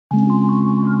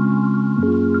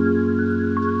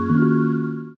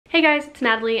Hey guys, it's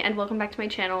Natalie and welcome back to my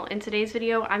channel. In today's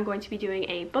video, I'm going to be doing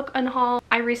a book unhaul.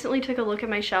 I recently took a look at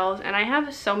my shelves and I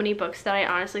have so many books that I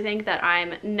honestly think that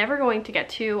I'm never going to get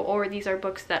to, or these are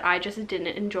books that I just didn't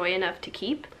enjoy enough to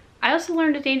keep. I also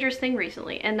learned a dangerous thing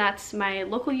recently, and that's my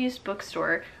local used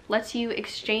bookstore lets you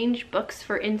exchange books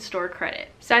for in-store credit.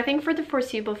 So I think for the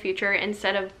foreseeable future,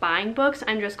 instead of buying books,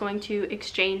 I'm just going to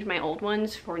exchange my old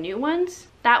ones for new ones.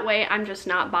 That way, I'm just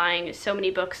not buying so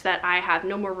many books that I have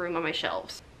no more room on my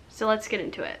shelves. So let's get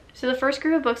into it. So the first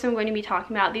group of books I'm going to be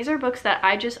talking about, these are books that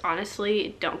I just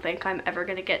honestly don't think I'm ever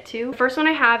going to get to. The first one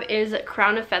I have is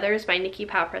Crown of Feathers by Nikki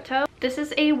Palpretto. This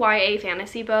is a YA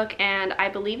fantasy book, and I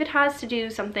believe it has to do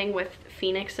something with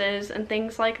phoenixes and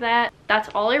things like that. That's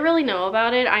all I really know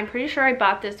about it. I'm pretty sure I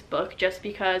bought this book just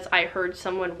because I heard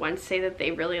someone once say that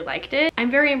they really liked it.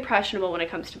 I'm very impressionable when it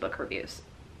comes to book reviews.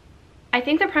 I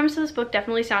think the premise of this book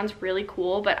definitely sounds really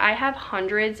cool, but I have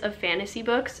hundreds of fantasy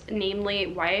books, namely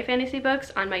YA fantasy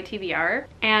books, on my TBR,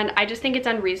 and I just think it's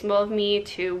unreasonable of me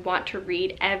to want to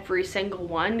read every single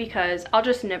one because I'll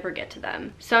just never get to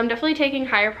them. So I'm definitely taking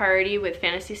higher priority with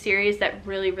fantasy series that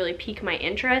really pique my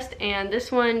interest, and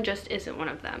this one just isn't one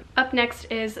of them. Up next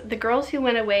is The Girls Who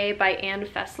Went Away by Anne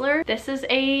Fessler. This is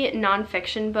a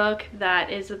nonfiction book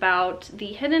that is about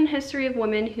the hidden history of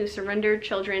women who surrendered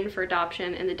children for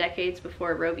adoption in the decades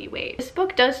before Roe v. Wade. This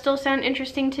book does still sound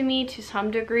interesting to me to some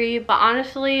degree, but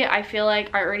honestly I feel like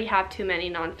I already have too many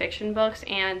nonfiction books,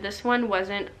 and this one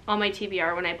wasn't on my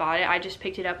TBR when I bought it. I just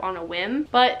picked it up on a whim,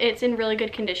 but it's in really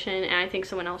good condition and I think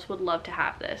someone else would love to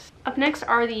have this. Up next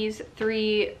are these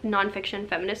three nonfiction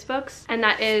feminist books, and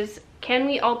that is Can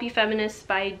We All Be Feminists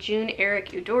by June Eric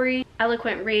Udori,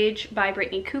 Eloquent Rage by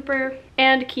Brittany Cooper,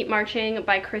 and Keep Marching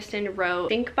by Kristen Rowe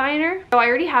Finkbeiner. So I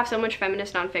already have so much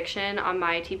feminist nonfiction on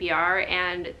my TBR,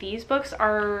 and these books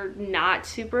are not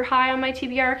super high on my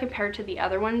TBR compared to the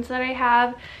other ones that I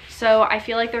have. So I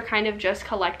feel like they're kind of just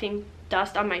collecting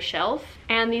dust on my shelf,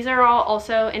 and these are all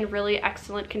also in really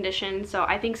excellent condition, so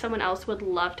I think someone else would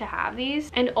love to have these.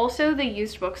 And also the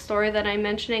used bookstore that I'm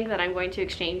mentioning that I'm going to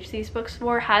exchange these books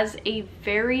for has a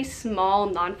very small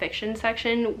nonfiction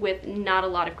section with not a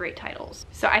lot of great titles,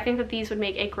 so I think that these would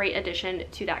make a great addition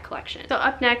to that collection. So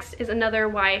up next is another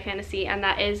YA fantasy, and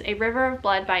that is A River of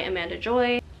Blood by Amanda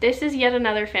Joy. This is yet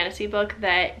another fantasy book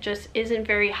that just isn't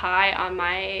very high on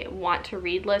my want to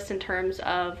read list in terms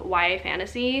of YA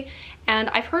fantasy, and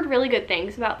I've heard really good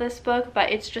things about this book,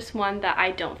 but it's just one that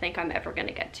I don't think I'm ever going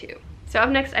to get to. So up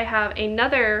next I have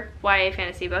another YA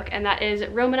fantasy book, and that is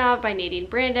Romanov by Nadine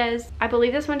Brandes. I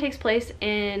believe this one takes place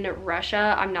in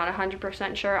Russia. I'm not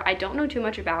 100% sure. I don't know too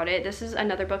much about it. This is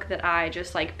another book that I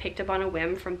just like picked up on a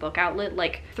whim from Book Outlet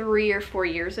like 3 or 4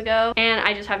 years ago, and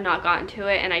I just have not gotten to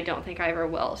it, and I don't think I ever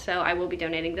will, so I will be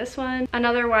donating this one.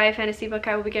 Another YA fantasy book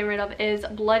I will be getting rid of is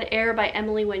Blood Heir by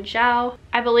Emily Wen Zhao.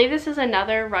 I believe this is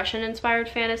another Russian inspired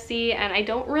fantasy, and I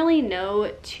don't really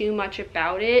know too much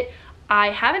about it.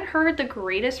 I haven't heard the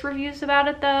greatest reviews about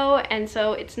it though, and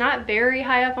so it's not very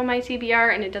high up on my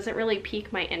TBR, and it doesn't really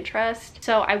pique my interest,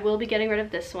 so I will be getting rid of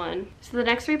this one. So the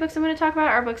next 3 books I'm going to talk about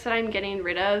are books that I'm getting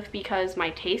rid of because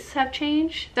my tastes have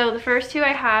changed. So the first 2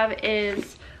 I have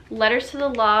is Letters to the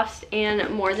Lost and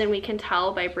More Than We Can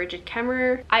Tell by Bridget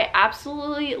Kemmerer. I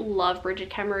absolutely love Bridget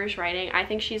Kemmerer's writing. I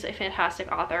think she's a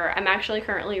fantastic author. I'm actually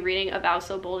currently reading A Vow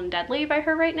So Bold and Deadly by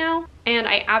her right now, and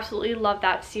I absolutely love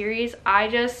that series. I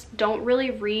just don't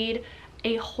really read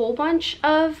a whole bunch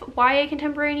of YA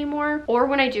contemporary anymore, or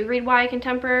when I do read YA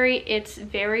contemporary, it's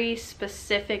very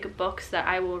specific books that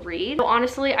I will read. So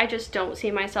honestly, I just don't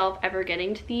see myself ever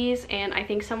getting to these, and I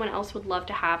think someone else would love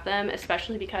to have them,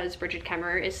 especially because Bridget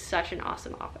Kemmerer is such an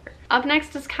awesome author. Up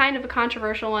next is kind of a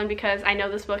controversial one because I know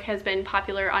this book has been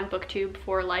popular on BookTube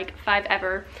for like 5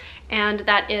 ever, and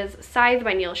that is Scythe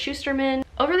by Neil Shusterman.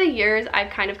 Over the years, I've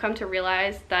kind of come to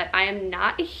realize that I am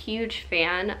not a huge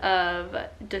fan of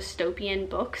dystopian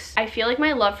books. I feel like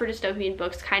my love for dystopian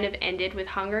books kind of ended with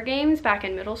Hunger Games back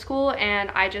in middle school, and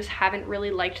I just haven't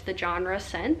really liked the genre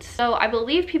since. So I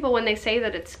believe people when they say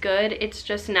that it's good, it's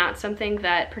just not something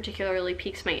that particularly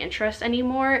piques my interest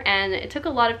anymore, and it took a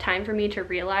lot of time for me to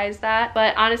realize that,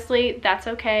 but honestly, that's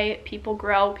okay. People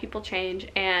grow, people change,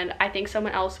 and I think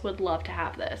someone else would love to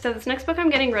have this. So this next book I'm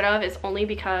getting rid of is only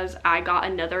because I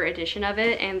got another edition of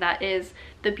it, and that is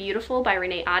The Beautiful by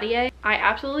Renee Ahdieh. I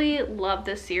absolutely love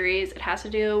this series. It has to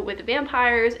do with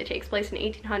vampires. It takes place in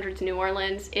 1800s New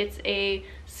Orleans. It's a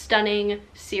stunning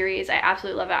series. I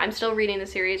absolutely love it. I'm still reading the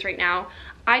series right now.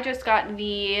 I just got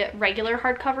the regular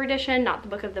hardcover edition, not the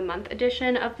book of the month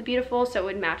edition of The Beautiful, so it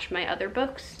would match my other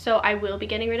books. So I will be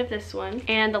getting rid of this one.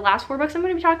 And the last 4 books I'm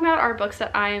going to be talking about are books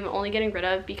that I'm only getting rid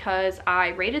of because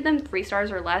I rated them 3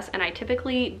 stars or less, and I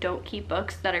typically don't keep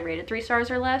books that I rated 3 stars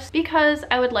or less because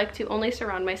I would like to only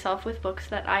surround myself with books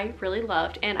that I really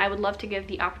loved, and I would love to give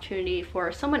the opportunity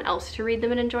for someone else to read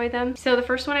them and enjoy them. So the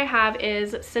first one I have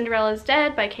is Cinderella's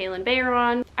Dead by Kaylin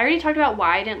Bayron. I already talked about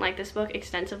why I didn't like this book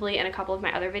extensively in a couple of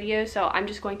my other videos, so I'm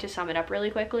just going to sum it up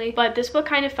really quickly. But this book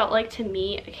kind of felt like, to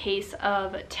me, a case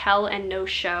of tell and no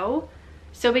show.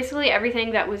 So basically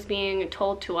everything that was being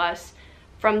told to us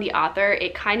from the author,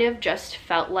 it kind of just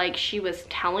felt like she was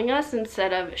telling us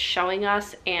instead of showing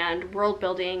us, and world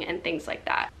building and things like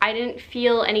that. I didn't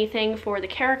feel anything for the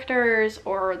characters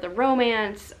or the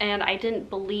romance, and I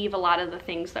didn't believe a lot of the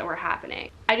things that were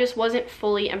happening. I just wasn't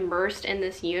fully immersed in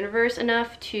this universe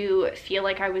enough to feel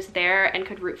like I was there and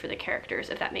could root for the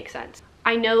characters, if that makes sense.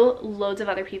 I know loads of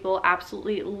other people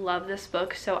absolutely love this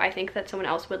book, so I think that someone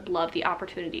else would love the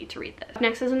opportunity to read this.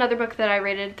 Next is another book that I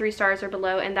rated 3 stars or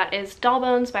below, and that is Doll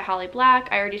Bones by Holly Black.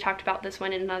 I already talked about this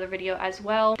one in another video as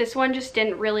well. This one just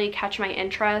didn't really catch my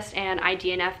interest, and I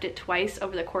DNF'd it twice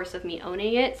over the course of me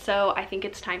owning it, so I think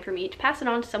it's time for me to pass it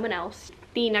on to someone else.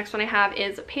 The next one I have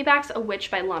is Payback's a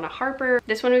Witch by Lana Harper.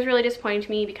 This one was really disappointing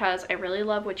to me because I really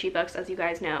love witchy books, as you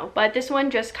guys know. But this one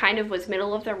just kind of was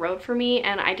middle of the road for me,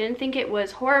 and I didn't think it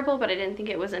was horrible, but I didn't think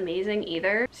it was amazing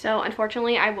either. So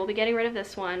unfortunately, I will be getting rid of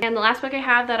this one. And the last book I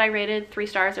have that I rated 3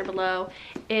 stars or below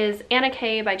is Anna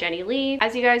Kay by Jenny Lee.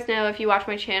 As you guys know, if you watch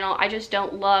my channel, I just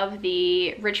don't love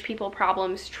the rich people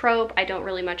problems trope. I don't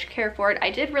really much care for it. I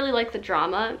did really like the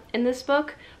drama in this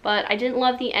book, but I didn't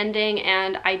love the ending,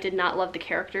 and I did not love the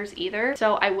characters either.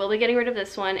 So I will be getting rid of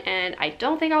this one, and I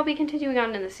don't think I'll be continuing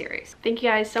on in the series. Thank you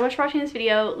guys so much for watching this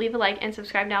video. Leave a like and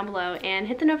subscribe down below, and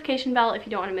hit the notification bell if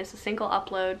you don't want to miss a single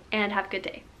upload, and have a good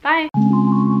day. Bye!